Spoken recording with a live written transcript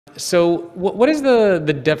So what is the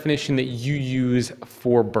definition that you use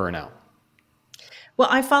for burnout? Well,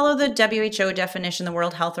 I follow the WHO definition, the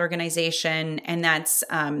World Health Organization, and that's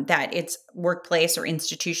that it's workplace or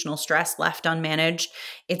institutional stress left unmanaged.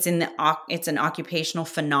 It's an occupational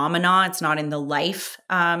phenomena. It's not in the life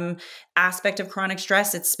aspect of chronic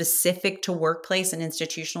stress. It's specific to workplace and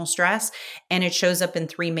institutional stress, and it shows up in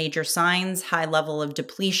three major signs: high level of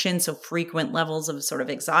depletion, so frequent levels of sort of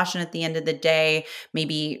exhaustion at the end of the day,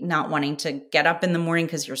 maybe not wanting to get up in the morning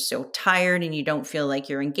because you're so tired and you don't feel like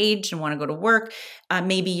you're engaged and want to go to work.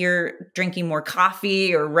 Maybe you're drinking more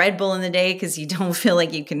coffee or Red Bull in the day because you don't feel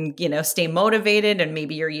like you can, stay motivated. And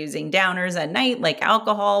maybe you're using downers at night, like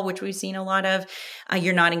alcohol, which we've seen a lot of.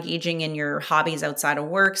 You're not engaging in your hobbies outside of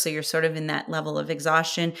work. So you're sort of in that level of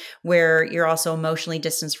exhaustion where you're also emotionally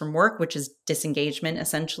distanced from work, which is disengagement,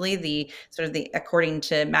 essentially. According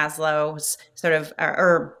to Maslow's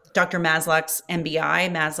or Dr. Maslach's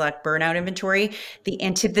MBI, Maslach Burnout Inventory, the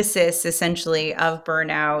antithesis essentially of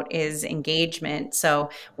burnout is engagement. So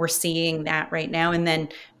we're seeing that right now. And then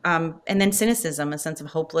cynicism, a sense of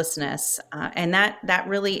hopelessness. And that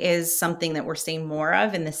really is something that we're seeing more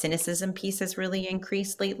of. And the cynicism piece has really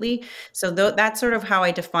increased lately. So that's sort of how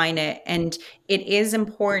I define it. And it is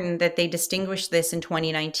important that they distinguish this in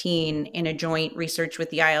 2019 in a joint research with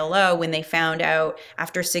the ILO when they found out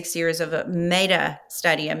after 6 years of a meta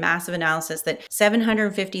study, a massive analysis, that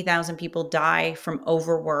 750,000 people die from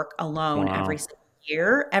overwork alone Wow.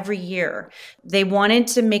 every year. They wanted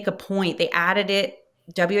to make a point.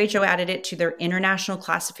 WHO added it to their international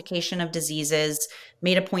classification of diseases,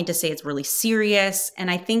 made a point to say it's really serious. And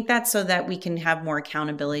I think that's so that we can have more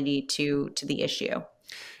accountability to the issue.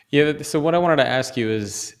 Yeah. So what I wanted to ask you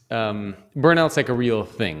is, burnout's like a real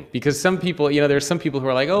thing because some people, there's some people who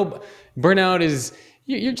are like, oh, burnout is,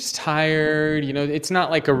 you're just tired. It's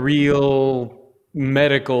not like a real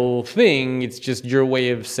medical thing. It's just your way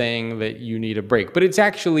of saying that you need a break, but it's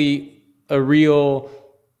actually a real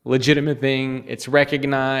legitimate thing. It's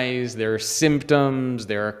recognized. There are symptoms.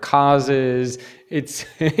 There are causes. It's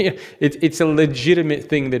it's a legitimate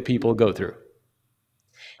thing that people go through.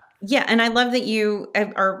 Yeah, and I love that you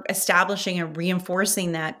are establishing and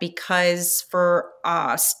reinforcing that because for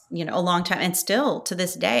us, a long time and still to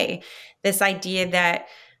this day, this idea that,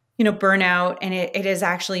 burnout and it has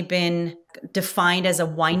actually been defined as a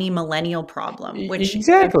whiny millennial problem, which I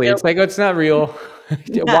Exactly. feel, It's like, oh, it's not real.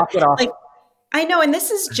 yeah, Walk it off. like I know, and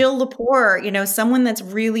this is Jill Lepore, someone that's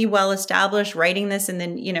really well established writing this, and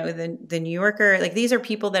then the New Yorker. Like these are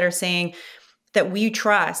people that are saying that we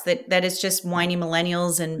trust that it's just whiny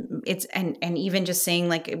millennials, and it's and even just saying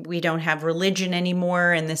like we don't have religion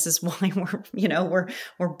anymore, and this is why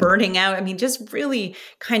we're burning out. I mean, just really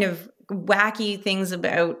kind of wacky things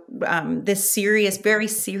about this serious, very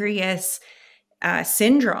serious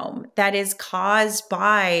syndrome that is caused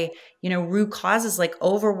by root causes like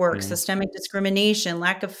overwork, Yeah. systemic discrimination,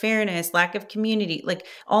 lack of fairness, lack of community, like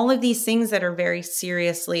all of these things that are very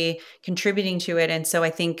seriously contributing to it. And so I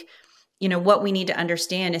think what we need to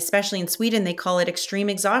understand, especially in Sweden, they call it extreme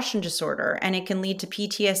exhaustion disorder, and it can lead to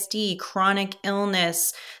PTSD, chronic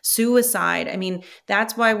illness, suicide. I mean,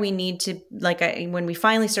 that's why we need to, when we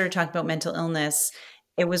finally started talking about mental illness,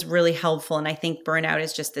 it was really helpful. And I think burnout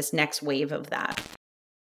is just this next wave of that.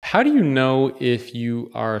 How do you know if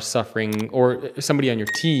you are suffering or somebody on your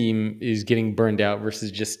team is getting burned out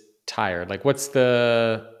versus just tired? Like what's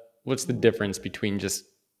the difference between just,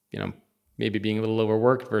 maybe being a little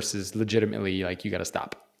overworked versus legitimately like you got to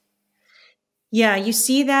stop? Yeah, you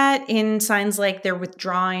see that in signs like they're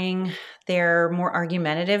withdrawing, they're more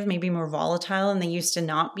argumentative, maybe more volatile than they used to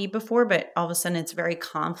not be before, but all of a sudden it's very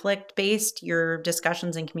conflict based, your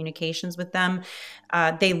discussions and communications with them.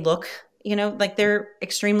 They look, like they're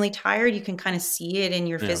extremely tired. You can kind of see it in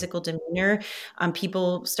your Yeah. physical demeanor.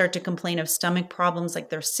 People start to complain of stomach problems,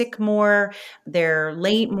 like they're sick more, they're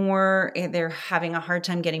late more, they're having a hard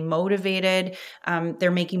time getting motivated.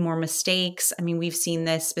 They're making more mistakes. I mean, we've seen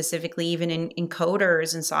this specifically even in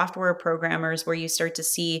coders and software programmers where you start to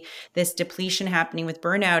see this depletion happening with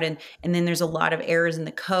burnout. And then there's a lot of errors in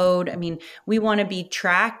the code. I mean, we want to be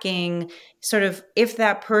tracking sort of if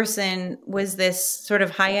that person was this sort of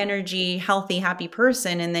high energy, healthy, happy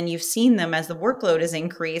person, and then you've seen them as the workload has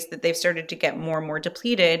increased, that they've started to get more and more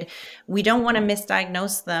depleted. We don't want to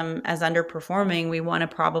misdiagnose them as underperforming. We want to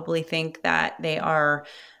probably think that they are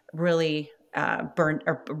really burned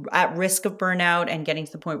or at risk of burnout and getting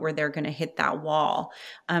to the point where they're going to hit that wall.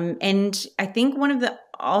 And I think one of the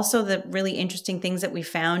also the really interesting things that we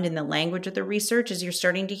found in the language of the research is you're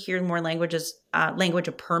starting to hear more languages, language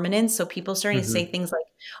of permanence. So people starting to say Hmm. things like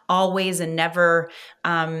always and never.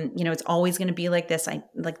 It's always going to be like this. I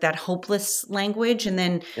like that hopeless language, and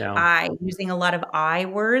then Yeah. I using a lot of I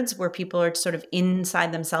words where people are sort of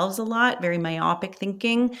inside themselves a lot, very myopic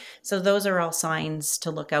thinking. So those are all signs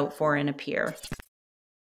to look out for in a peer.